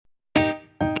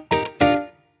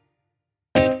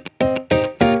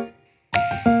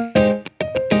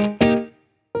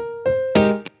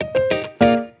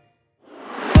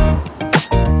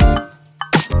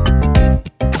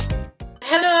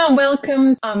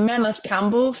welcome. I'm Mehrnaz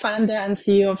Campbell, founder and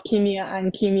CEO of Chemia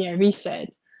and Chemia Research.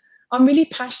 I'm really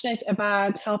passionate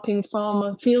about helping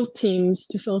pharma field teams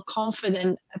to feel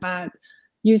confident about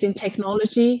using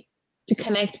technology to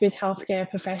connect with healthcare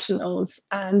professionals.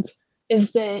 And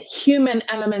is the human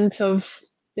element of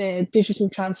the digital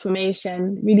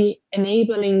transformation, really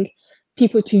enabling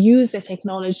people to use the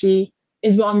technology,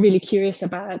 is what I'm really curious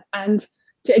about. And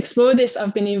to explore this,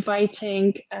 I've been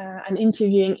inviting and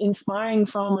interviewing inspiring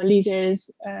pharma leaders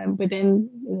within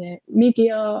the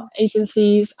media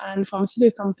agencies and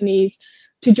pharmaceutical companies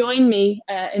to join me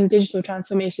in digital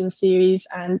transformation series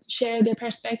and share their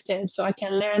perspectives so I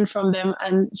can learn from them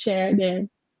and share their,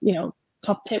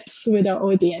 top tips with our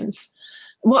audience.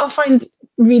 What I find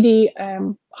really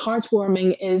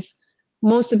heartwarming is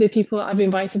most of the people I've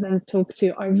invited and talked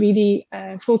to are really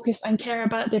focused and care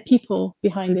about the people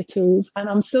behind the tools. And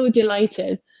I'm so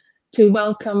delighted to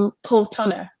welcome Paul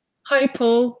Tunnah. Hi,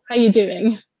 Paul. How are you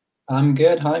doing? I'm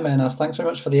good. Hi, Mehrnaz. Thanks very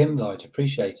much for the invite.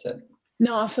 Appreciate it.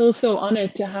 No, I feel so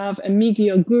honored to have a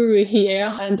media guru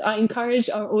here. And I encourage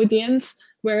our audience,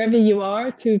 wherever you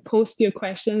are, to post your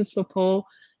questions for Paul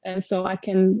so I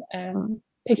can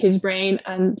pick his brain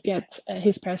and get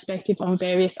his perspective on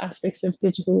various aspects of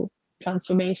digital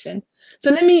transformation. So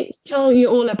let me tell you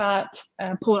all about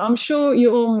Paul. I'm sure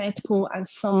you all met Paul at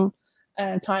some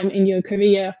time in your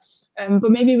career,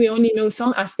 but maybe we only know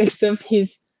some aspects of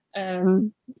his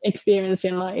experience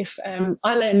in life.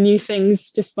 I learn new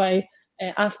things just by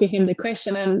asking him the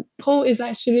question. And Paul is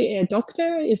actually a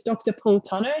doctor, is Dr. Paul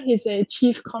Tunnah. He's a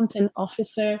Chief Content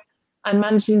Officer and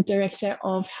Managing Director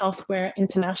of Healthware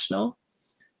International.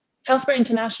 Healthware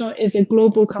International is a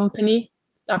global company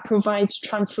that provides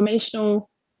transformational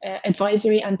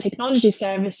advisory and technology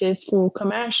services for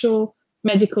commercial,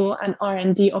 medical, and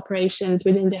R&D operations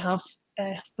within the health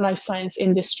life science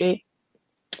industry.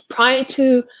 Prior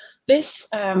to this,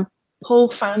 Paul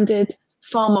founded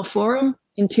Pharma Forum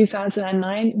in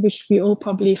 2009, which we're all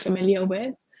probably familiar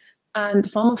with. And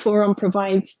Pharma Forum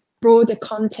provides broader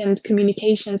content,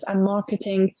 communications, and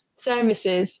marketing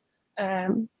services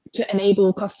to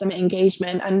enable customer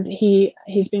engagement. And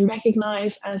he's been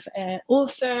recognized as an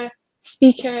author,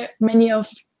 speaker. Many of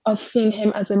us seen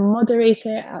him as a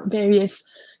moderator at various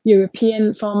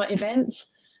European pharma events.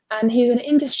 And he's an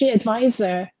industry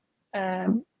advisor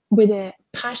with a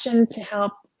passion to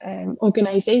help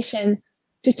organization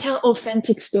to tell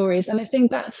authentic stories. And I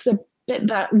think that's the bit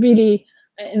that really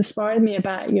inspired me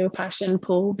about your passion,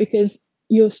 Paul, because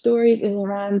your stories is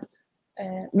around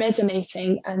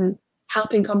resonating and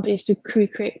helping companies to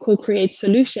co-create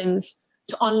solutions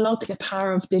to unlock the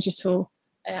power of digital.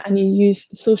 And you use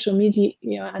social media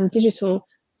and digital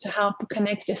to help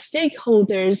connect the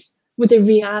stakeholders with the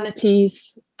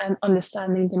realities and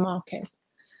understanding the market.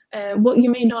 What you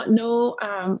may not know,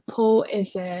 Paul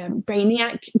is a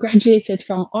brainiac, graduated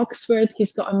from Oxford.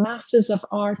 He's got a Master's of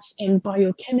Arts in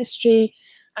Biochemistry,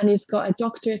 and he's got a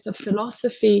Doctorate of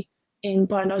Philosophy in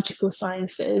Biological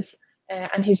Sciences.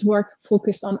 And his work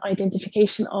focused on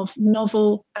identification of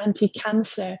novel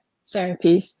anti-cancer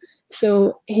therapies.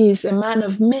 So he's a man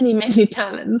of many, many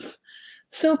talents.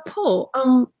 So Paul,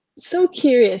 I'm so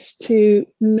curious to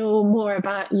know more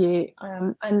about you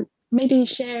and maybe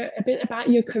share a bit about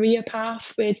your career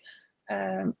path with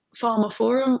Pharma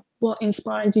Forum, what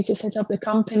inspired you to set up the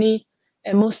company.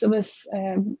 And most of us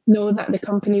know that the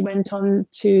company went on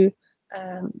to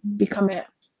become a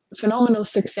phenomenal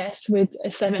success with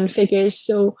 7 figures.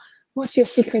 So what's your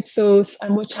secret sauce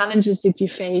and what challenges did you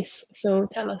face? So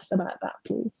tell us about that,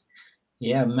 please.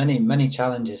 Yeah, many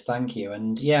challenges. Thank you.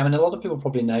 And yeah, I mean, a lot of people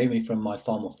probably know me from my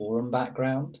Pharma Forum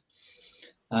background.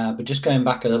 But just going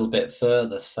back a little bit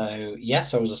further, so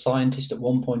yes, I was a scientist at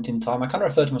one point in time. I kind of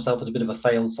refer to myself as a bit of a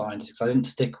failed scientist because I didn't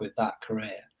stick with that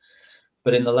career.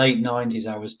 But in the late 90s,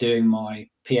 I was doing my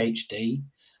PhD,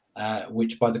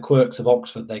 which by the quirks of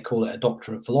Oxford, they call it a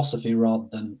Doctor of Philosophy rather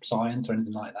than science or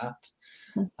anything like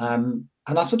that. And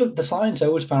I the science I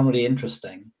always found really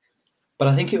interesting. But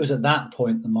I think it was at that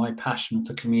point that my passion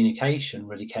for communication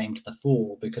really came to the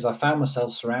fore because I found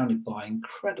myself surrounded by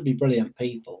incredibly brilliant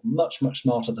people, much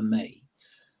smarter than me.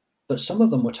 But some of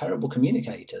them were terrible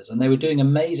communicators and they were doing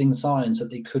amazing science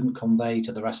that they couldn't convey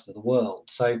to the rest of the world.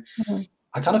 So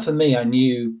for me, I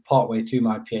knew partway through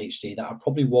my PhD that I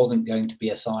probably wasn't going to be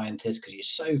a scientist because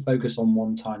you're so focused on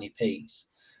one tiny piece.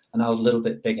 And I was a little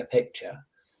bit bigger picture.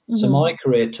 So my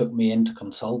career took me into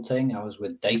consulting. I was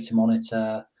with Data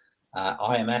Monitor,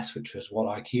 IMS, which was what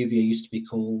IQVIA used to be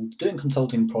called, doing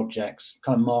consulting projects,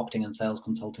 kind of marketing and sales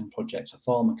consulting projects for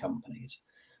pharma companies.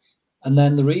 And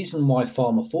then the reason why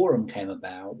Pharma Forum came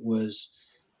about was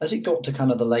as it got to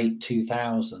kind of the late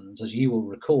 2000s, as you will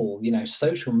recall, you know,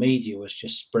 social media was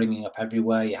just springing up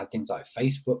everywhere. You had things like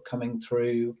Facebook coming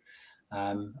through.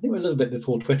 I think we were a little bit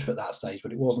before Twitter at that stage,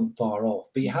 but it wasn't far off.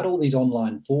 But you had all these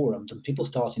online forums and people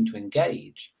starting to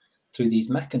engage through these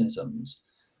mechanisms.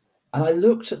 And I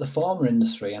looked at the pharma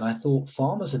industry and I thought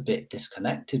pharma's a bit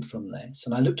disconnected from this.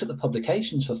 And I looked at the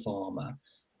publications for pharma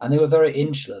and they were very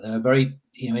insular. They were very,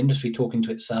 you know, industry talking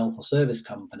to itself or service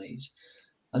companies.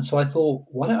 And so I thought,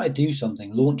 why don't I do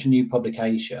something, launch a new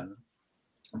publication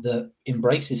that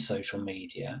embraces social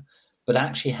media, but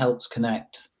actually helps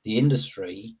connect the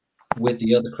industry with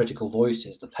the other critical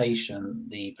voices, the patient,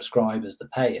 the prescribers, the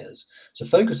payers. So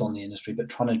focus on the industry, but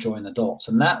trying to join the dots.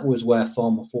 And that was where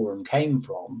Pharma Forum came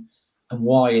from and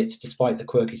why it's, despite the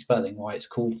quirky spelling, why it's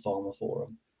called Pharma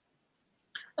Forum.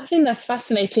 I think that's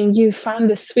fascinating. You found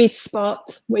the sweet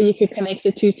spot where you could connect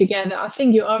the two together. I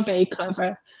think you are very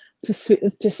clever to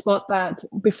spot that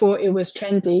before it was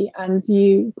trendy, and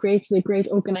you created a great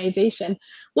organization.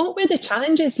 What were the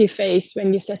challenges you faced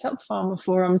when you set up Pharma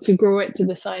Forum to grow it to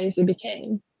the size it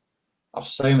became? Oh,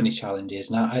 so many challenges.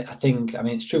 Now, I think, I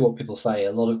mean, it's true what people say.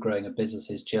 A lot of growing a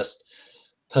business is just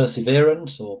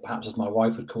perseverance, or perhaps as my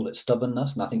wife would call it,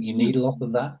 stubbornness. And I think you need a lot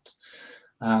of that.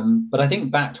 But I think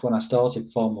back to when I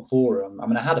started Pharma Forum, I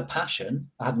mean, I had a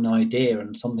passion, I had an idea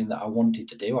and something that I wanted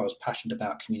to do. I was passionate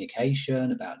about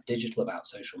communication, about digital, about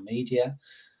social media.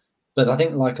 But I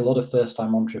think, like a lot of first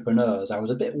time entrepreneurs, I was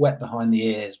a bit wet behind the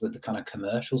ears with the kind of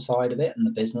commercial side of it and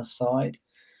the business side.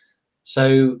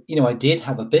 So, you know, I did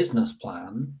have a business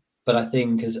plan, but I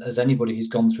think as anybody who's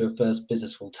gone through a first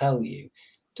business will tell you,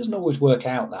 it doesn't always work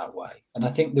out that way. And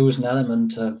I think there was an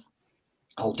element of,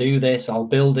 I'll do this, I'll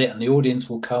build it, and the audience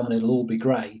will come and it'll all be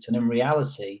great. And in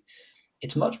reality,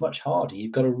 it's much, much harder.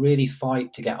 You've got to really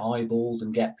fight to get eyeballs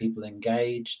and get people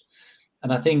engaged.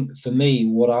 And I think for me,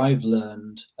 what I've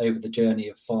learned over the journey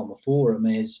of Pharma Forum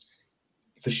is,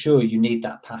 for sure, you need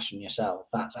that passion yourself.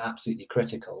 That's absolutely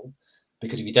critical,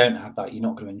 because if you don't have that, you're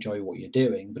not going to enjoy what you're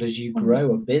doing. But as you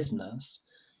grow a business,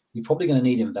 you're probably going to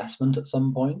need investment at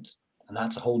some point, and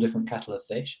that's a whole different kettle of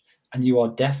fish. And you are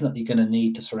definitely going to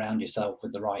need to surround yourself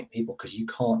with the right people, because you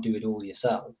can't do it all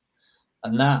yourself.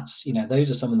 And that's, you know,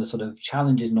 those are some of the sort of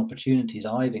challenges and opportunities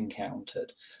I've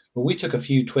encountered. But we took a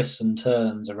few twists and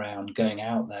turns around going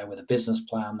out there with a business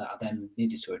plan that I then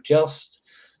needed to adjust.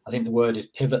 I think the word is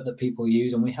pivot that people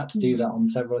use, and we had to do that on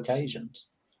several occasions.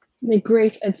 The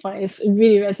great advice. It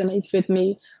really resonates with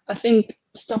me. I think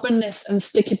stubbornness and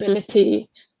stickability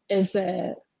is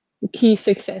a key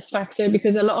success factor,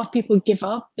 because a lot of people give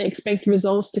up. They expect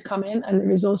results to come in, and the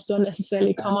results don't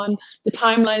necessarily come on the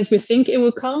timelines we think it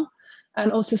will come.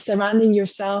 And also surrounding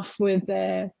yourself with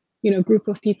a group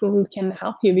of people who can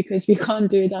help you, because we can't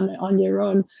do it on your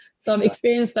own. So I've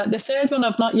experienced that. The third one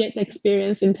I've not yet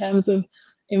experienced in terms of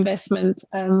investment,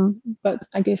 but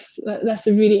I guess that's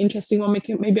a really interesting one.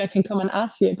 Maybe I can come and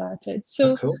ask you about it.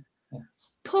 So Cool.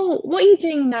 Paul, what are you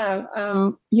doing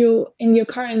now? You're in your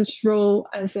current role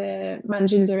as a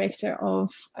managing director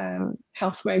of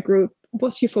Healthware Group.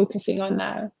 What's you focusing on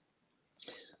now?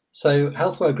 So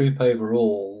Healthware Group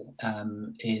overall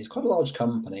is quite a large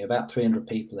company, about 300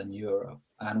 people in Europe,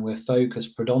 and we're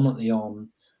focused predominantly on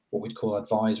what we'd call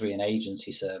advisory and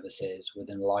agency services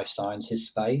within the life sciences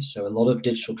space. So a lot of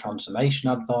digital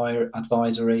transformation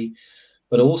advisory,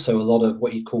 but also a lot of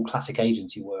what you'd call classic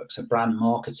agency work. So brand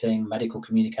marketing, medical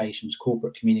communications,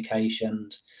 corporate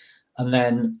communications. And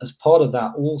then as part of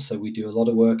that, also, we do a lot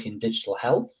of work in digital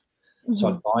health. So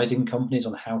advising companies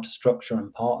on how to structure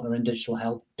and partner in digital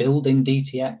health, building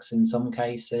DTX in some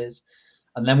cases.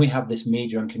 And then we have this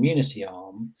media and community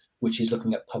arm, which is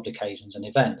looking at publications and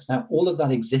events. Now, all of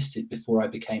that existed before I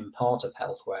became part of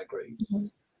Healthware Group.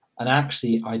 And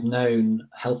actually, I'd known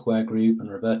Healthware Group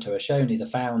and Roberto Ascioni, the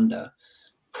founder,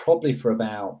 probably for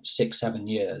about 6-7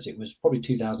 years. It was probably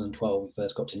 2012 we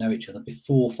first got to know each other,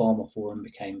 before Pharma Forum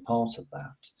became part of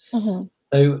that.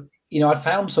 So, I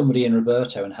found somebody in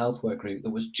Roberto and Healthware Group that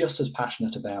was just as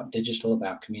passionate about digital,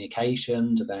 about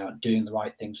communications, about doing the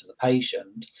right things for the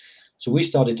patient. So we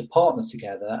started to partner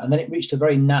together, and then it reached a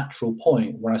very natural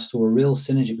point where I saw a real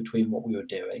synergy between what we were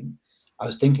doing. I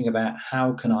was thinking about,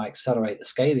 how can I accelerate the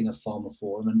scaling of Pharma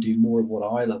Forum and do more of what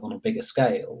I love on a bigger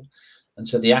scale? And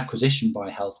so the acquisition by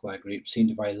Healthware Group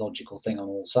seemed a very logical thing on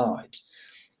all sides.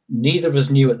 Neither of us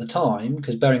knew at the time,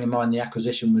 because bearing in mind the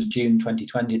acquisition was June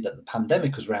 2020, that the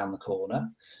pandemic was around the corner,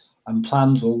 and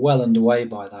plans were well underway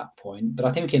by that point. But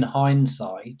I think in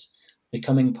hindsight,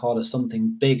 becoming part of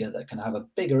something bigger that can have a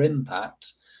bigger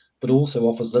impact, but also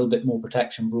offers a little bit more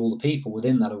protection for all the people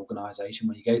within that organization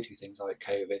when you go through things like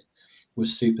COVID,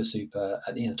 was super,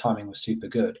 the timing was super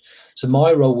good. So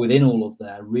my role within all of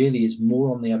there really is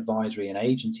more on the advisory and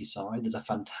agency side. There's a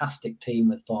fantastic team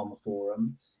with Pharma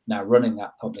Forum now running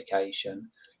that publication,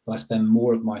 but I spend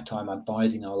more of my time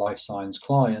advising our life science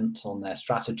clients on their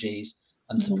strategies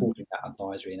and supporting that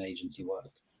advisory and agency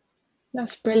work.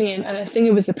 That's brilliant. And I think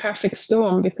it was a perfect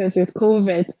storm because with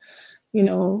COVID,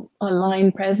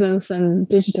 online presence and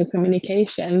digital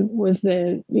communication was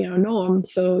the, norm.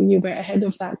 So you were ahead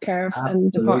of that curve. Absolutely.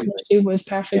 And the partnership was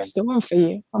perfect storm for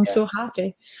you. I'm so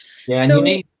happy. Yeah, so,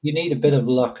 and you need a bit of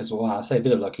luck as well. I say a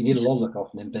bit of luck. You need a lot of luck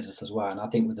often in business as well. And I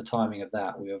think with the timing of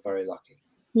that, we were very lucky.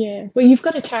 Yeah, well, you've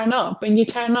got to turn up. When you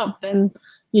turn up, then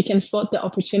you can spot the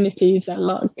opportunities and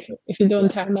luck. If you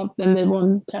don't turn up, then they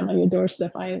won't turn on your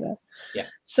doorstep either. Yeah.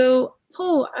 So,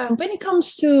 Paul, when it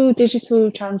comes to digital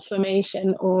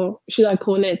transformation, or should I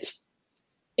call it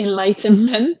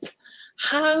enlightenment,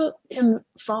 how can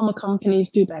pharma companies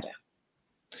do better?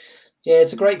 Yeah,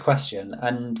 it's a great question.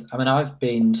 And I mean, I've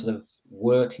been sort of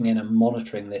working in and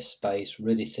monitoring this space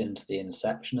really since the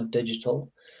inception of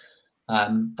digital.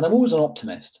 And I'm always an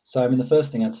optimist. So, I mean, the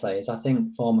first thing I'd say is I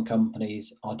think pharma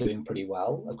companies are doing pretty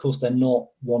well. Of course, they're not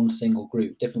one single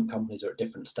group. Different companies are at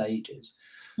different stages.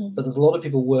 But there's a lot of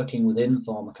people working within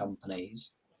pharma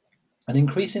companies and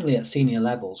increasingly at senior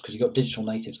levels, because you've got digital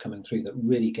natives coming through that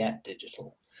really get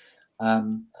digital.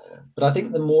 But I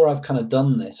think the more I've kind of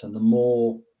done this and the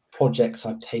more projects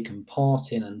I've taken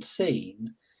part in and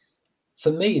seen,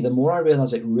 for me, the more I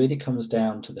realize it really comes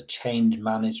down to the change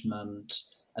management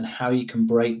and how you can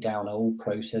break down old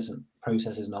processes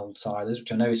and old silos,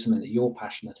 which I know is something that you're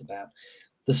passionate about.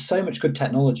 There's so much good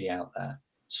technology out there,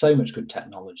 so much good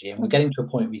technology, and we're getting to a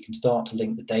point where you can start to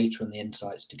link the data and the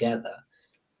insights together.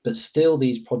 But still,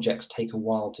 these projects take a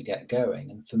while to get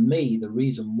going. And for me, the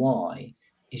reason why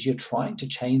is you're trying to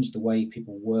change the way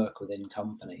people work within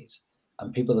companies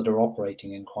and people that are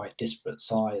operating in quite disparate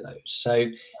silos. So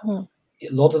a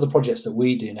lot of the projects that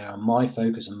we do now, my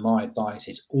focus and my advice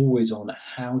is always on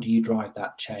how do you drive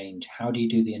that change? How do you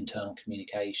do the internal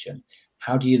communication?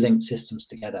 How do you link systems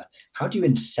together? How do you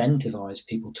incentivize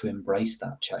people to embrace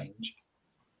that change?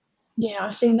 Yeah, I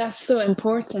think that's so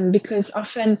important because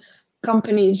often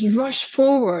companies rush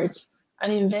forward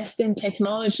and invest in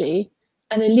technology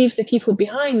and they leave the people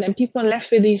behind, and people are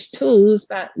left with these tools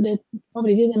that they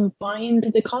probably didn't buy into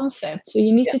the concept. So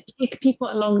you need to take people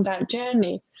along that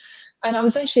journey. And I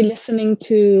was actually listening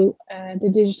to the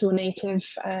digital native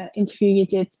interview you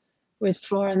did with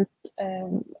Florent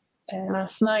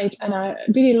last night, and I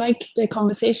really liked the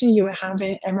conversation you were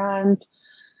having around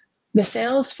the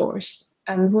Salesforce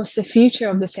and what's the future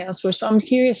of the Salesforce. So I'm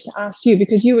curious to ask you,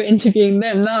 because you were interviewing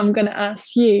them, now I'm going to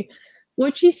ask you,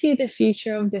 what do you see the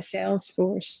future of the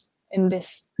Salesforce in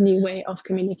this new way of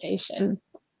communication?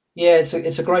 Yeah, it's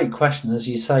a great question. As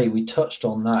you say, we touched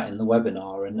on that in the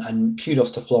webinar, and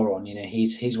kudos to Floron.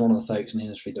 He's one of the folks in the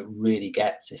industry that really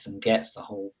gets this and gets the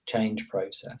whole change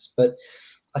process. But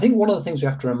I think one of the things we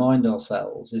have to remind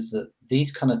ourselves is that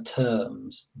these kind of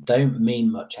terms don't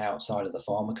mean much outside of the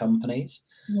pharma companies.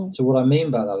 So what I mean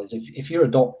by that is if you're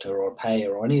a doctor or a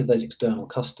payer or any of those external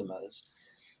customers,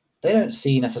 they don't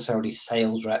see necessarily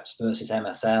sales reps versus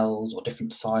MSLs or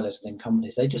different silos within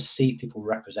companies. They just see people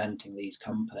representing these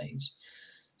companies.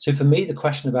 So for me, the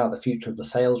question about the future of the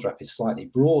sales rep is slightly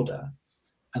broader.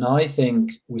 And I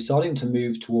think we're starting to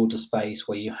move towards a space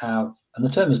where you have, and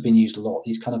the term has been used a lot,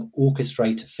 these kind of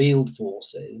orchestrator field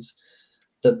forces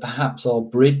that perhaps are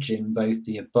bridging both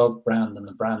the above brand and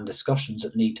the brand discussions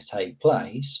that need to take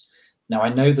place. Now, I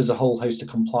know there's a whole host of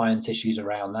compliance issues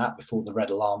around that before the red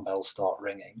alarm bells start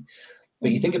ringing.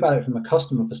 But you think about it from a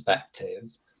customer perspective,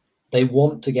 they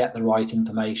want to get the right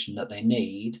information that they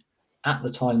need at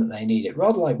the time that they need it,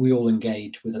 rather like we all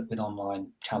engage with online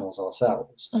channels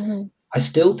ourselves. I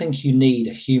still think you need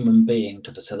a human being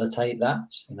to facilitate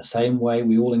that in the same way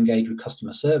we all engage with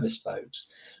customer service folks,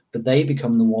 but they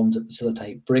become the ones that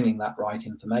facilitate bringing that right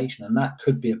information. And that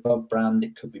could be above brand,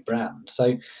 it could be brand.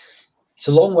 So it's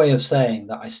a long way of saying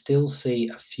that I still see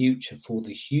a future for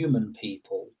the human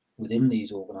people within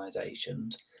these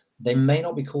organizations. They may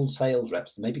not be called sales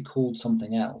reps, they may be called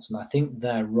something else. And I think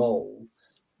their role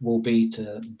will be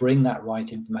to bring that right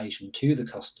information to the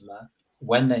customer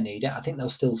when they need it. I think they'll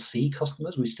still see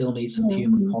customers. We still need some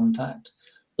human contact,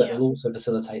 but they'll also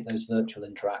facilitate those virtual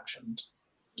interactions.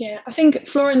 Yeah, I think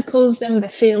Florent calls them the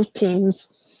field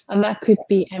teams, and that could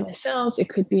be MSLs, it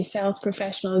could be sales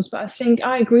professionals. But I think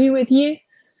I agree with you.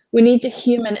 We need the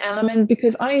human element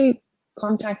because I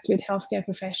contact with healthcare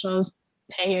professionals,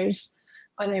 payers,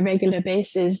 on a regular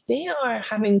basis, they are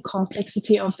having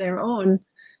complexity of their own.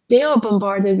 They are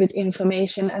bombarded with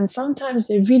information, and sometimes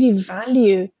they really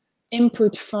value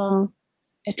input from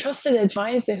a trusted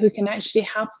advisor who can actually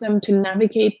help them to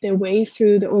navigate their way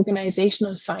through the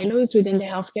organizational silos within the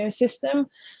healthcare system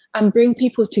and bring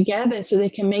people together so they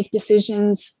can make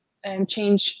decisions and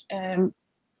change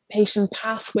patient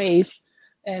pathways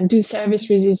and do service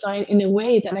redesign in a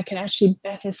way that I can actually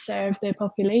better serve their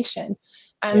population.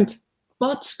 Yeah. And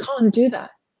bots can't do that.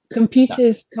 No.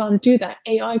 Computers can't do that.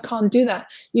 AI can't do that.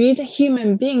 You need a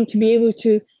human being to be able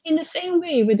to, in the same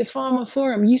way with the Pharma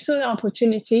Forum, you saw the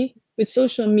opportunity with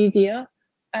social media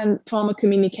and pharma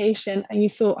communication, and you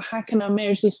thought, how can I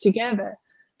merge this together?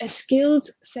 A skilled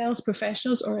sales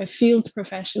professionals or a field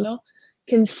professional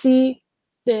can see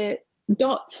the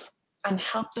dots and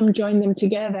help them join them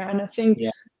together. And I think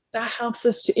Yeah. that helps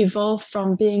us to evolve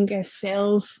from being a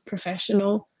sales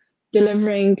professional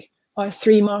delivering our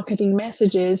 3 marketing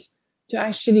messages to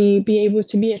actually be able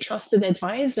to be a trusted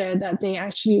advisor that they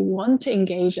actually want to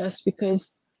engage us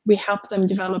because we help them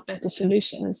develop better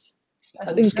solutions. I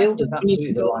And think that's skilled where is we need to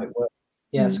absolutely the go. right word.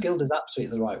 Yeah, Mm. skilled is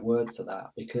absolutely the right word for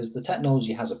that, because the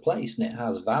technology has a place and it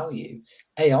has value.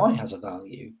 AI has a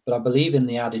value, but I believe in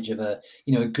the adage of a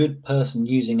good person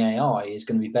using AI is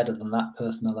going to be better than that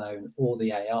person alone or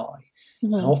the AI.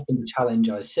 And Mhm. often the challenge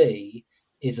I see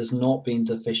is there's not been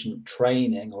sufficient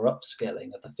training or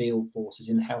upskilling of the field forces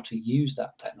in how to use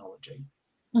that technology.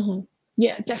 Mhm.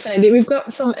 Yeah, definitely. We've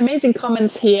got some amazing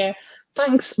comments here.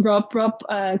 Thanks, Rob. Rob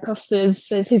Costas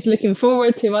says he's looking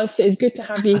forward to us. It's good to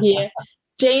have you here.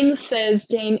 Jane says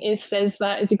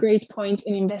that is a great point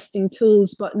in investing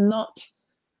tools, but not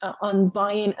on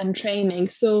buying and training.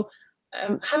 So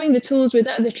having the tools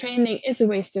without the training is a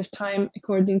waste of time,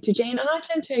 according to Jane. And I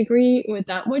tend to agree with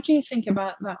that. What do you think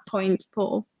about that point,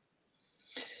 Paul?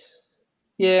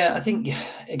 Yeah, I think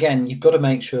again, you've got to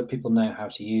make sure people know how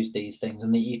to use these things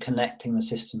and that you're connecting the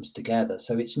systems together.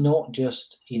 So it's not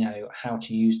just, how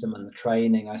to use them and the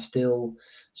training. I still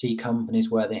see companies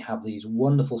where they have these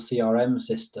wonderful CRM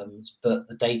systems, but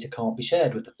the data can't be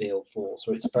shared with the field force,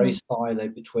 or it's very Mhm.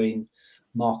 siloed between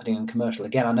marketing and commercial.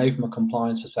 Again, I know from a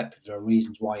compliance perspective, there are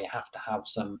reasons why you have to have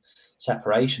some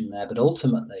separation there, but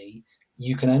ultimately,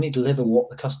 you can only deliver what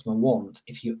the customer wants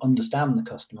if you understand the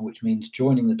customer, which means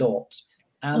joining the dots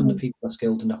and the Mhm. people are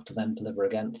skilled enough to then deliver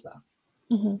against that.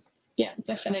 Mhm. Yeah,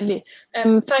 definitely.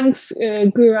 Thanks,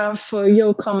 Gurav, for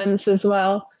your comments as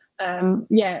well.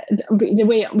 Yeah, the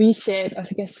way we see it, I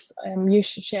guess you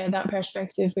should share that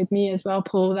perspective with me as well,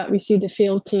 Paul, that we see the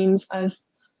field teams as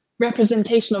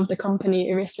representation of the company,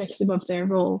 irrespective of their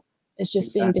role. It's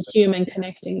just being the Exactly. human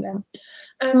connecting them.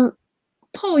 Um,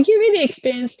 Paul, you're really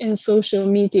experienced in social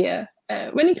media.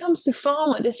 When it comes to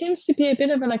pharma, there seems to be a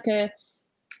bit of like a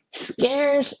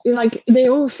scared, like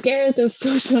they're all scared of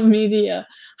social media.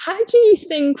 How do you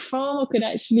think pharma could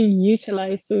actually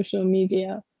utilize social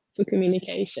media for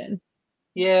communication?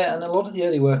 Yeah, and a lot of the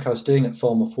early work I was doing at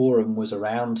Pharma Forum was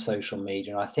around social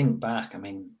media. And I think back, I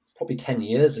mean, probably 10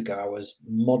 years ago, I was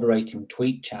moderating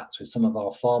tweet chats with some of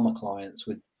our pharma clients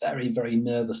with very, very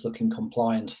nervous looking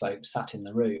compliance folks sat in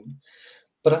the room.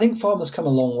 But I think pharma's come a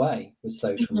long way with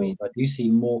social Mhm. media. I do see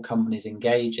more companies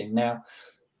engaging. Now,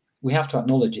 we have to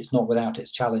acknowledge it's not without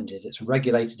its challenges. It's a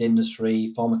regulated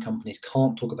industry. Pharma companies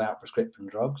can't talk about prescription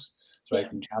drugs through Yeah.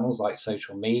 open channels like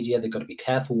social media. They've got to be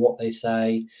careful what they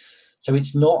say. So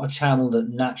it's not a channel that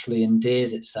naturally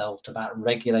endears itself to that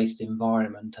regulated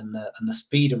environment and the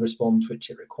speed of response which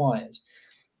it requires.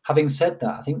 Having said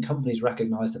that, I think companies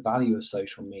recognize the value of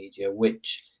social media,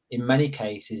 which in many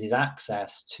cases is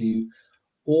access to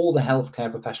all the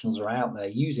healthcare professionals are out there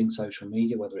using social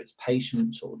media, whether it's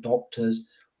patients or doctors,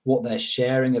 what they're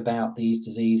sharing about these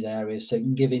disease areas. So it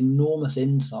can give enormous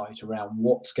insight around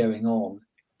what's going on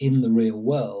in the real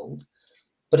world.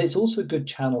 But it's also a good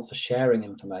channel for sharing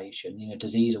information,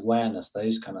 disease awareness,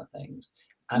 those kind of things,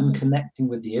 and Mhm. connecting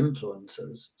with the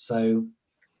influencers. So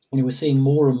we're seeing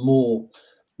more and more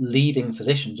leading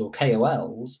physicians or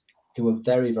KOLs who are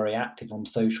very, very active on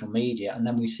social media. And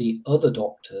then we see other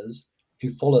doctors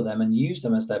who follow them and use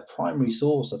them as their primary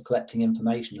source of collecting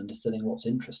information and distilling what's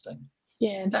interesting.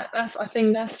 Yeah, that's I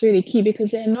think that's really key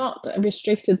because they're not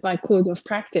restricted by code of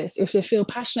practice. If they feel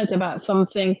passionate about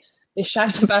something, they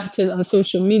shout about it on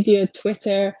social media,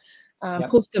 Twitter, Yep.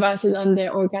 post about it on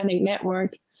their organic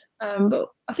network. But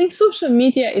I think social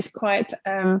media is quite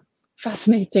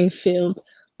fascinating field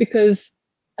because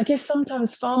I guess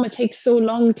sometimes pharma takes so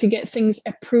long to get things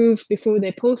approved before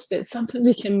they post it. Sometimes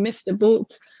we can miss the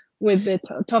boat with the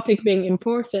topic being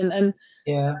important. And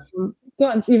Yeah. Go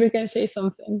on, so you were going to say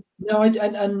something. No,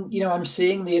 and you know, I'm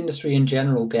seeing the industry in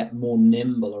general get more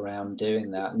nimble around doing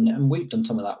that, and we've done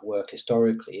some of that work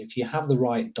historically. If you have the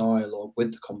right dialogue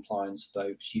with the compliance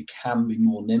folks, you can be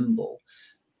more nimble.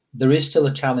 There is still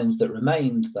a challenge that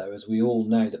remains, though, as we all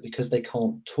know, that because they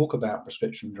can't talk about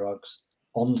prescription drugs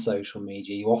on social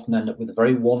media, you often end up with a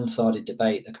very one-sided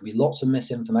debate. There can be lots of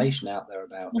misinformation out there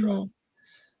about drugs.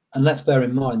 And let's bear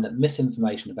in mind that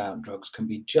misinformation about drugs can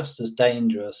be just as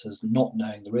dangerous as not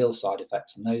knowing the real side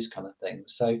effects and those kind of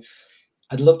things. So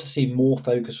I'd love to see more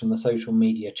focus from the social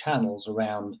media channels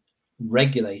around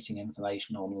regulating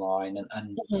information online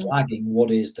and flagging what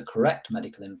is the correct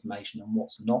medical information and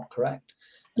what's not correct.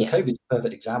 And Yeah. COVID's a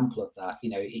perfect example of that. You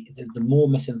know, the more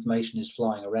misinformation is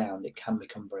flying around, it can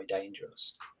become very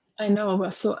dangerous. I know I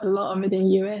saw a lot of it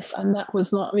in US, and that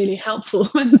was not really helpful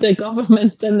when the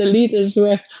government and the leaders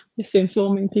were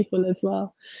misinforming people as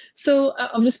well. So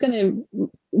I'm just going to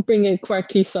bring a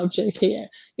quirky subject here.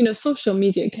 You know, social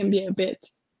media can be a bit,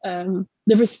 the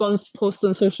response posts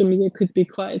on social media could be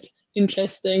quite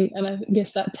interesting, and I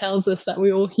guess that tells us that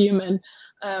we're all human.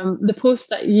 The post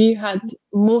that you had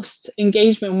most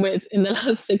engagement with in the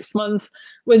last 6 months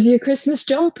was your Christmas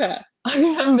jumper. I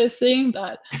remember seeing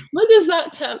that. What does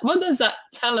that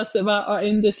tell us about our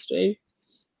industry?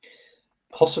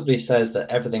 Possibly says that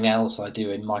everything else I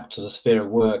do in my sort of sphere of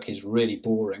work is really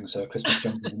boring, so a Christmas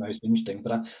jumper is the most interesting.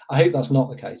 But I hope that's not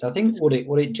the case. I think what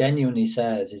it genuinely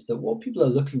says is that what people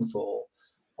are looking for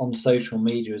on social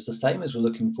media is the same as we're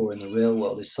looking for in the real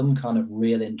world, is some kind of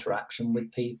real interaction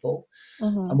with people.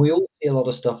 And we all see a lot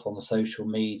of stuff on the social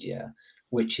media,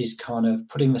 which is kind of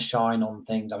putting the shine on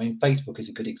things. I mean, Facebook is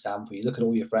a good example. You look at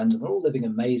all your friends and they're all living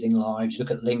amazing lives. You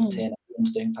look at LinkedIn,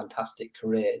 everyone's doing fantastic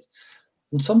careers.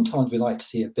 And sometimes we like to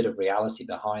see a bit of reality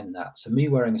behind that. So me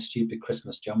wearing a stupid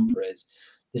Christmas jumper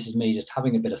this is me just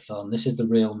having a bit of fun. This is the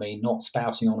real me, not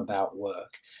spouting on about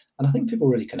work. And I think people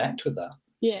really connect with that.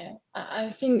 Yeah, I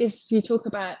think it's, you talk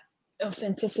about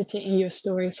authenticity in your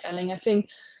storytelling. I think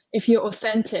if you're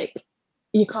authentic,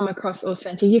 you come across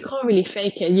authentic. You can't really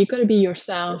fake it. You've got to be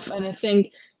yourself. And I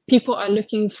think people are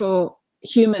looking for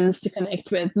humans to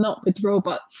connect with, not with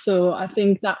robots. So I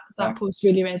think that post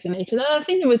really resonated. And I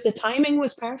think the timing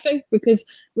was perfect because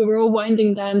we were all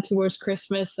winding down towards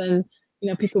Christmas, and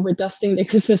people were dusting their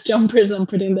Christmas jumpers and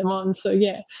putting them on. So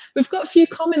yeah, we've got a few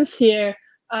comments here.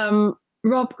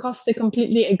 Rob Costa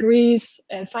completely agrees.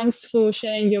 Thanks for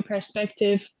sharing your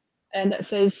perspective. And that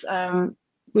says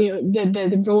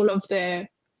the role of the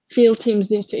field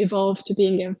teams need to evolve to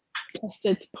being a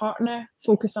trusted partner,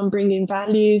 focus on bringing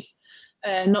values,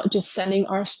 not just selling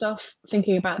our stuff,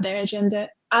 thinking about their agenda.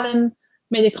 Alan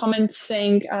made a comment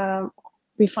saying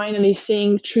we finally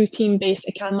seeing true team-based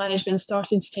account management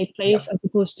starting to take place, as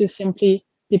opposed to simply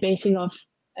debating of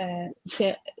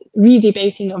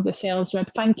re-debating of the sales rep.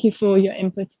 Thank you for your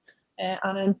input,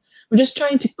 Alan. I'm just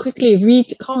trying to quickly read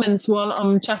comments while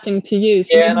I'm chatting to you.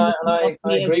 So Yeah, maybe you can help I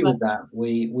me as agree well. with that.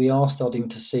 We are starting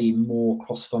to see more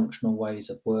cross-functional ways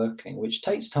of working, which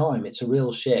takes time. It's a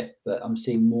real shift, but I'm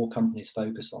seeing more companies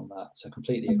focus on that. So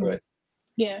completely agree.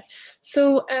 Yeah.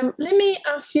 So let me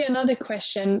ask you another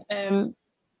question. I'm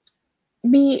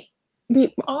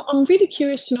really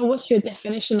curious to know, what's your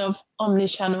definition of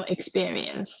omnichannel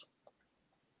experience?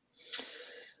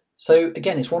 So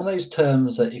again, it's one of those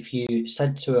terms that if you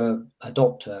said to a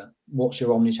doctor, what's your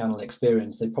omnichannel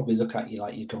experience, they'd probably look at you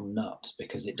like you've gone nuts,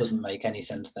 because it doesn't make any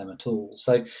sense to them at all.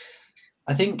 So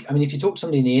I think, I mean, if you talk to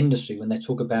somebody in the industry, when they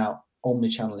talk about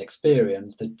omnichannel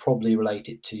experience, they'd probably relate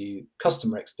it to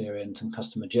customer experience and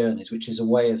customer journeys, which is a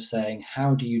way of saying,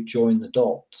 how do you join the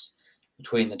dots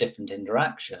between the different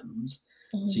interactions?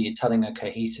 So you're telling a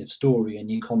cohesive story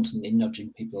and you're constantly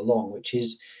nudging people along, which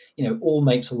is, all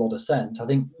makes a lot of sense. I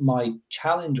think my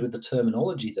challenge with the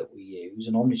terminology that we use,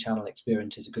 and omnichannel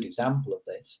experience is a good example of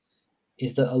this,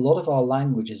 is that a lot of our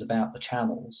language is about the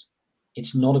channels.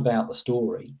 It's not about the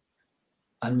story.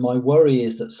 And my worry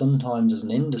is that sometimes as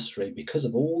an industry, because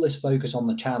of all this focus on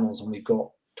the channels, and we've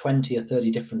got 20 or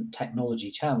 30 different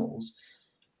technology channels,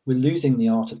 we're losing the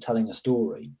art of telling a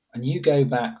story. And you go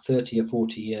back 30 or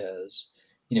 40 years,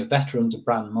 veterans of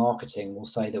brand marketing will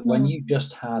say that when you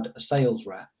just had a sales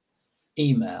rep,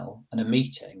 email, and a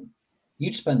meeting,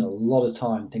 you'd spend a lot of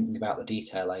time thinking about the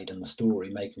detail aid and the story,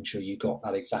 making sure you got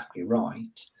that exactly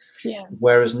right. Yeah.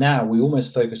 Whereas now we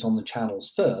almost focus on the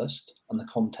channels first and the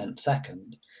content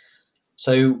second.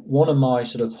 So one of my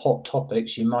sort of hot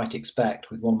topics you might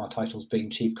expect, with one of my titles being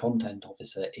Chief Content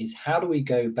Officer, is how do we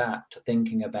go back to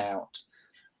thinking about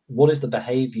what is the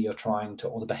behavior you're trying to,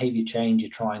 or the behavior change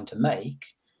you're trying to make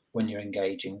when you're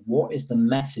engaging? What is the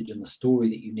message and the story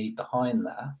that you need behind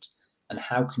that? and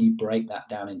how can you break that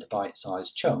down into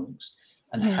bite-sized chunks,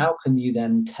 and how can you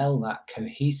then tell that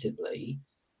cohesively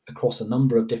across a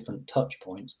number of different touch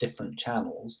points, different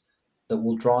channels that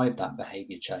will drive that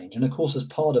behavior change. And of course, as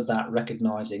part of that,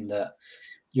 recognizing that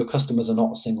your customers are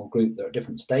not a single group, they're at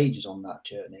different stages on that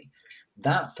journey.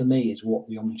 That for me is what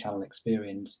the omnichannel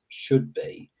experience should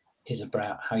be, is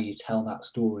about how you tell that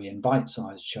story in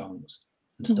bite-sized chunks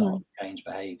and start to change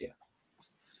behavior.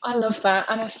 I love that.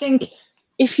 And I think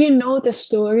if you know the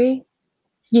story,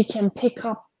 you can pick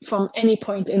up from any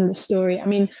point in the story. I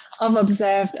mean, I've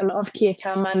observed a lot of key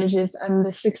account managers and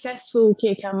the successful key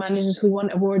account managers who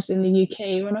won awards in the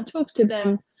UK. When I talk to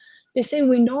them, they say,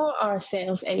 we know our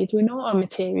sales aid, we know our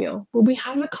material, but we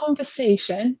have a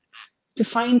conversation to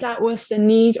find out what's the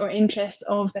need or interest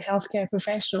of the healthcare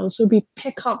professionals. So we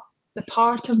pick up the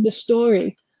part of the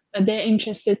story that they're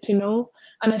interested to know.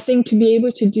 And I think to be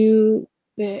able to do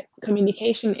the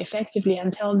communication effectively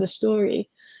and tell the story,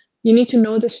 you need to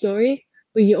know the story,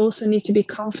 but you also need to be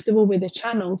comfortable with the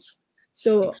channels.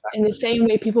 So in the same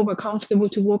way people were comfortable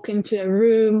to walk into a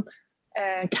room,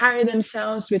 carry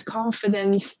themselves with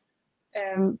confidence,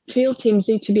 field teams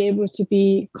need to be able to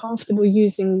be comfortable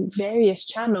using various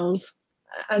channels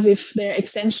as if they're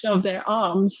extension of their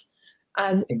arms,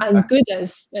 as good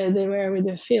as they were with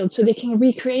the field, so they can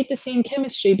recreate the same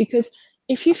chemistry. Because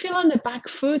if you feel on the back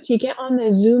foot, you get on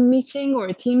a Zoom meeting or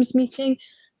a Teams meeting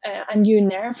and you're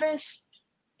nervous,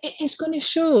 it's going to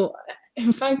show.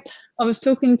 In fact, I was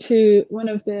talking to one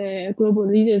of the global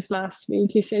leaders last week.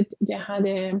 He said they had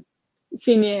a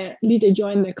senior leader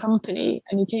join the company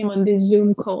and he came on this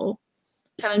Zoom call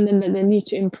telling them that they need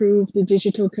to improve the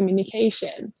digital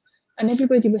communication. And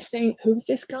everybody was saying, who's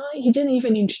this guy? He didn't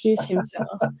even introduce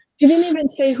himself. He didn't even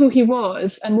say who he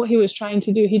was and what he was trying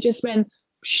to do. He just went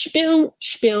spiel,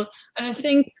 spiel. And I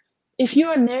think if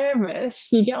you're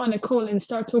nervous, you get on a call and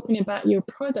start talking about your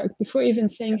product before even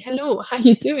saying, hello, how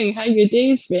you doing? How your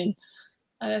day's been?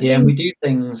 And we do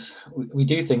things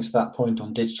to that point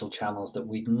on digital channels that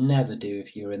we'd never do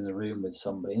if you're in the room with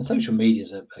somebody. And social media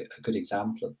is a good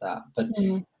example of that. But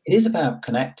it is about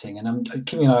connecting. And I'm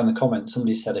keeping an eye on the comments.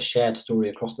 Somebody said a shared story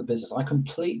across the business. I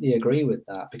completely agree with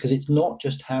that, because it's not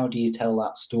just how do you tell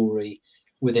that story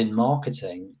within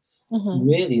marketing.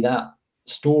 Really, that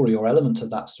story or element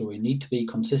of that story need to be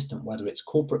consistent, whether it's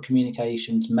corporate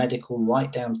communications, medical,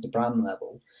 right down to the brand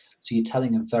level. So you're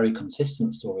telling a very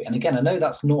consistent story. And again, I know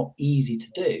that's not easy to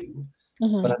do,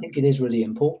 but I think it is really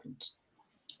important.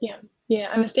 Yeah.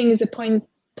 And the thing is, the point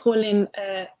Pauline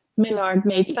Millard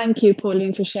made, thank you,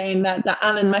 Pauline, for sharing that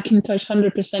Alan McIntosh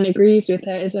 100% agrees with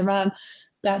her, is around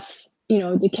that's,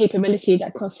 the capability,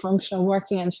 that cross-functional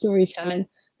working and storytelling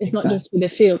is not just with the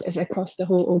field, it's across the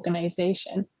whole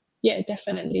organization. Yeah,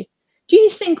 definitely. Do you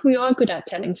think we are good at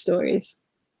telling stories?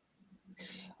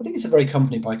 I think it's a very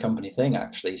company by company thing,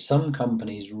 actually. Some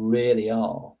companies really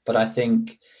are, but I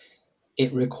think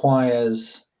it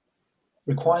requires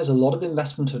a lot of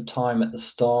investment of time at the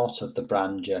start of the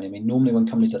brand journey. I mean, normally when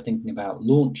companies are thinking about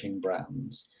launching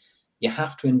brands, you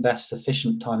have to invest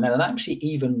sufficient time then, and actually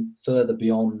even further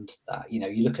beyond that.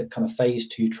 You look at kind of phase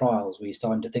 2 trials where you're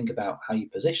starting to think about how you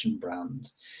position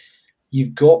brands.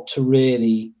 You've got to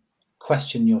really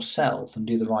question yourself and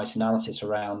do the right analysis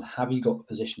around, have you got the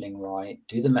positioning right?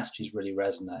 Do the messages really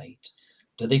resonate?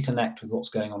 Do they connect with what's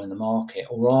going on in the market?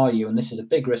 Or are you, and this is a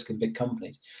big risk in big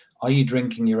companies, are you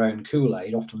drinking your own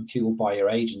Kool-Aid, often fueled by your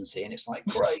agency? And it's like,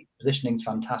 great, positioning's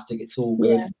fantastic, it's all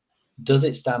good. Yeah. Does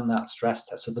it stand that stress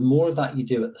test? So the more of that you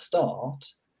do at the start,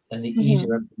 then the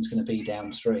easier everything's going to be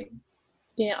downstream.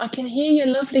 Yeah, I can hear your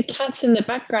lovely cats in the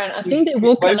background. I think they've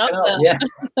woken up now. Yeah.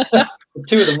 There's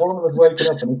two of them. One of them was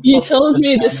woken up. And you told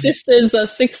me the sisters are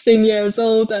 16 years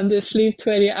old and they sleep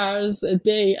 20 hours a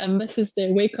day, and this is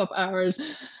their wake-up hours.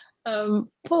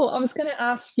 Paul, I was going to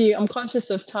ask you, I'm conscious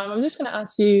of time, I'm just going to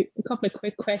ask you a couple of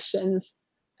quick questions.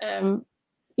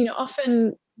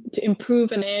 Often to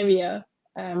improve an area,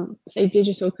 say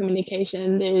digital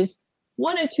communication, there's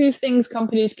one or two things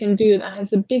companies can do that has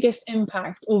the biggest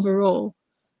impact overall.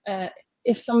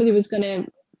 If somebody was going to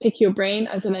pick your brain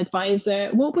as an advisor,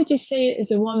 what would you say is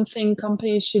the one thing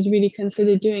companies should really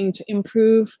consider doing to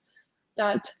improve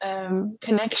that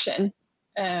connection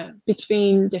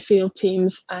between the field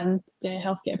teams and the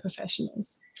healthcare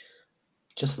professionals?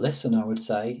 Just listen, I would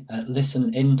say.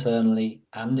 Listen internally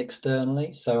and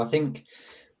externally. So I think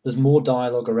there's more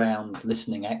dialogue around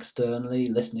listening externally,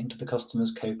 listening to the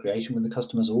customers, co-creation with the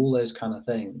customers, all those kind of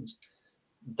things.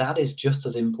 That is just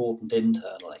as important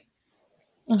internally.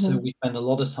 So we spend a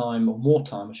lot of time, or more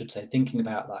time, I should say, thinking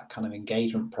about that kind of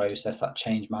engagement process, that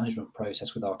change management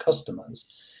process with our customers.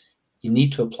 You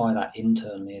need to apply that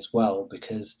internally as well,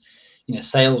 because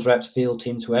sales reps, field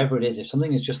teams, whoever it is, if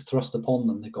something is just thrust upon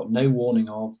them, they've got no warning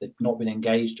of, they've not been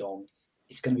engaged on,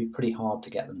 it's going to be pretty hard to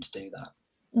get them to do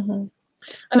that. Mm-hmm.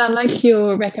 And I like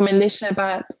your recommendation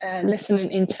about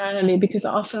listening internally, because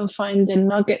I often find the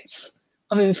nuggets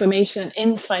of information,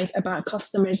 insight about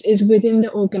customers is within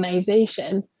the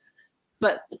organization,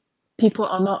 but people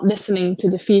are not listening to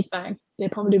the feedback. They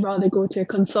probably rather go to a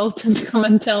consultant to come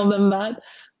and tell them that,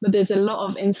 but there's a lot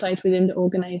of insight within the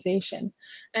organization.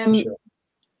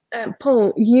 Sure.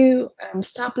 Paul, you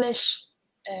establish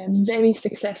a very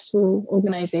successful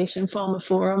organization, Farmer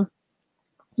Forum,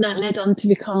 that led on to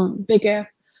become bigger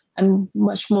and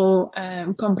much more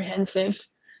comprehensive.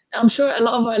 I'm sure a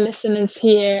lot of our listeners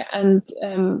here and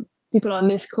people on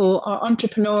this call are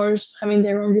entrepreneurs having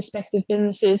their own respective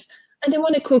businesses, and they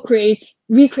want to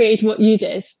recreate what you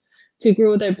did to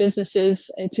grow their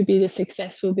businesses to be the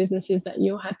successful businesses that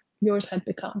yours had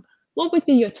become. What would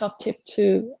be your top tip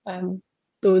to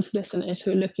those listeners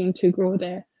who are looking to grow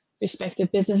their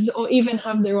respective businesses or even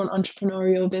have their own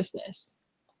entrepreneurial business?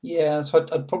 Yeah, so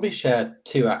I'd probably share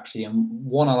two actually, and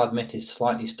one I'll admit is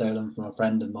slightly stolen from a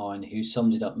friend of mine who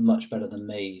summed it up much better than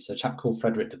me. So a chap called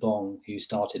Frederick de Bong, who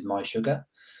started My Sugar,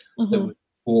 that Mm-hmm. was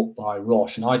bought by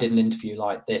Roche, and I did an interview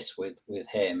like this with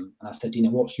him, and I said,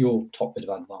 what's your top bit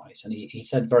of advice? And he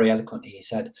said very eloquently, he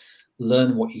said,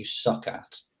 learn what you suck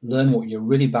at, learn what you're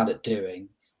really bad at doing,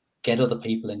 get other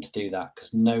people in to do that,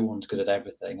 because no one's good at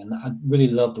everything. And I really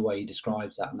love the way he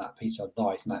describes that and that piece of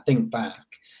advice. And I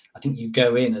think you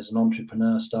go in as an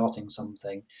entrepreneur starting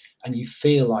something and you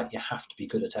feel like you have to be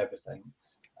good at everything,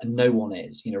 and no one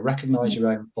is. Recognize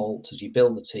your own faults as you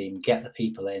build the team, get the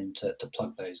people in to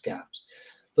plug those gaps.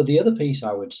 But the other piece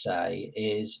I would say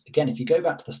is, again, if you go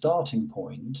back to the starting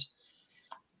point,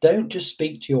 don't just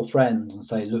speak to your friends and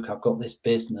say, look, I've got this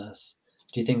business,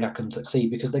 do you think I can succeed?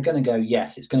 Because they're going to go,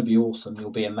 yes, it's going to be awesome,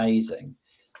 you'll be amazing.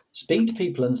 Speak to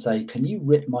people and say, can you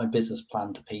rip my business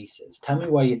plan to pieces? Tell me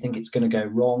where you think it's going to go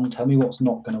wrong. Tell me what's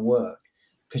not going to work.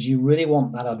 Because you really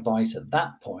want that advice at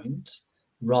that point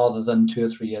rather than 2 or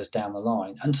 3 years down the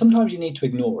line. And sometimes you need to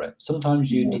ignore it.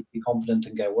 Sometimes you need to be confident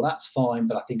and go, well, that's fine,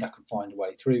 but I think I can find a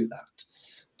way through that.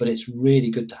 But it's really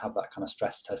good to have that kind of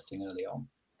stress testing early on.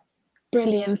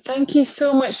 Brilliant. Thank you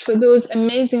so much for those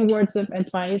amazing words of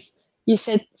advice. You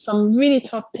said some really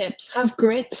top tips. Have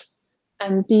grit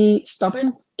and be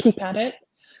stubborn. Keep at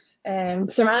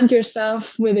it. Surround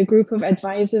yourself with a group of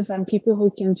advisors and people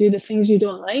who can do the things you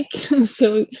don't like.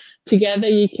 So together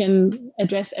you can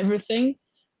address everything.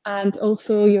 And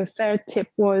also your third tip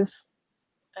was,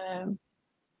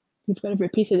 you've got to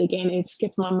repeat it again. It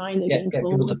skipped my mind again. Get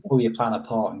people to pull your plan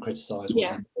apart and criticize what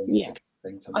Yeah, you're doing. yeah.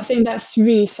 Thing for I me. think that's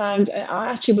really sound. I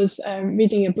actually was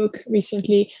reading a book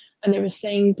recently, and they were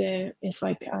saying that it's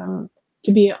like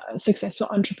to be a successful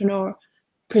entrepreneur,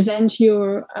 present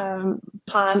your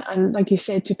plan, and like you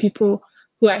said, to people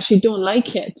who actually don't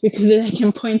like it, because then they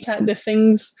can point out the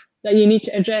things that you need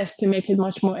to address to make it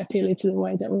much more appealing to the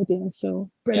wider audience. So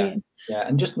brilliant. Yeah,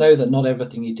 and just know that not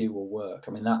everything you do will work.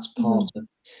 I mean, that's part of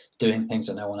doing things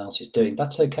that no one else is doing.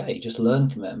 That's okay. Just learn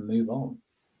from it and move on.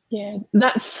 Yeah,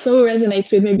 that so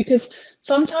resonates with me, because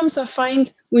sometimes I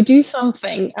find we do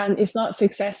something and it's not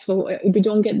successful. We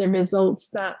don't get the results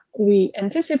that we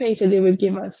anticipated they would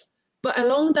give us. But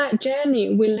along that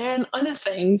journey, we learn other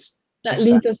things that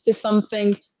leads us to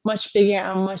something much bigger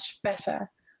and much better.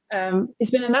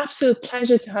 It's been an absolute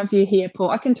pleasure to have you here,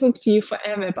 Paul. I can talk to you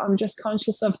forever, but I'm just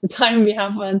conscious of the time we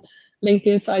have on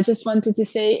LinkedIn. So I just wanted to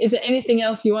say, is there anything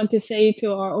else you want to say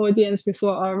to our audience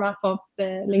before I wrap up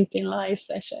the LinkedIn Live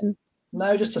session?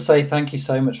 No, just to say thank you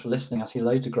so much for listening. I see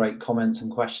loads of great comments and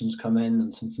questions come in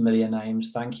and some familiar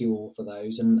names. Thank you all for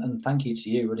those. And thank you to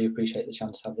you. Really appreciate the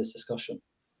chance to have this discussion.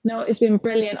 No, it's been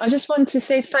brilliant. I just want to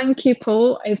say thank you,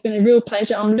 Paul. It's been a real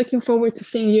pleasure. I'm looking forward to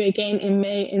seeing you again in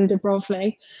May in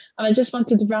Dubrovnik. And I just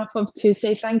wanted to wrap up to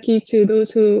say thank you to those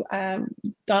who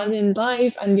dialed in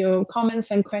live and your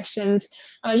comments and questions.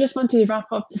 And I just wanted to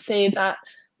wrap up to say that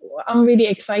I'm really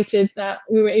excited that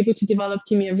we were able to develop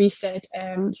Give Me a Reset,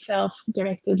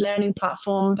 self-directed learning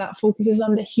platform that focuses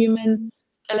on the human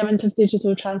element of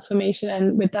digital transformation.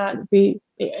 And with that, we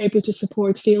are able to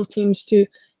support field teams to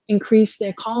increase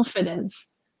their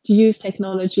confidence to use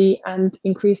technology and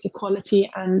increase the quality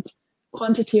and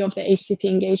quantity of the HCP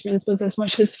engagements was as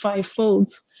much as fivefold.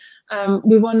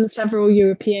 We won several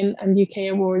European and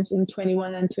UK awards in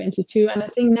 21 and 22. And I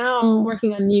think now I'm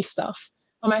working on new stuff.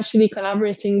 I'm actually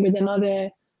collaborating with another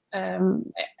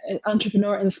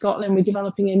entrepreneur in Scotland. We're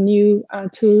developing a new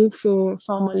tool for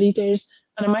farmer leaders.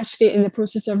 And I'm actually in the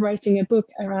process of writing a book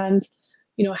around,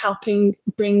 helping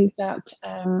bring that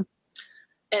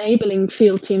enabling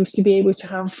field teams to be able to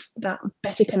have that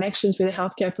better connections with the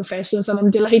healthcare professionals. And I'm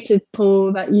delighted,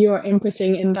 Paul, that you are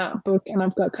inputting in that book, and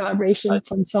I've got collaboration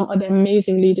from some other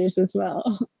amazing leaders as well.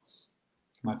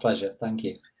 My pleasure. Thank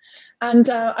you. And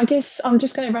I guess I'm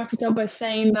just going to wrap it up by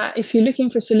saying that if you're looking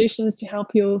for solutions to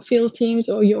help your field teams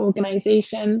or your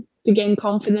organization to gain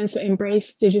confidence or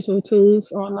embrace digital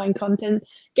tools or online content,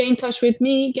 get in touch with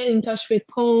me, get in touch with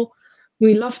Paul.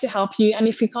 We love to help you. And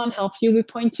if we can't help you, we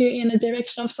point you in a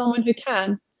direction of someone who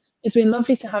can. It's been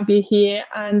lovely to have you here.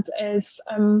 And as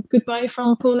goodbye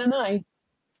from Paul and I.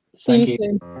 See you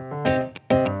soon.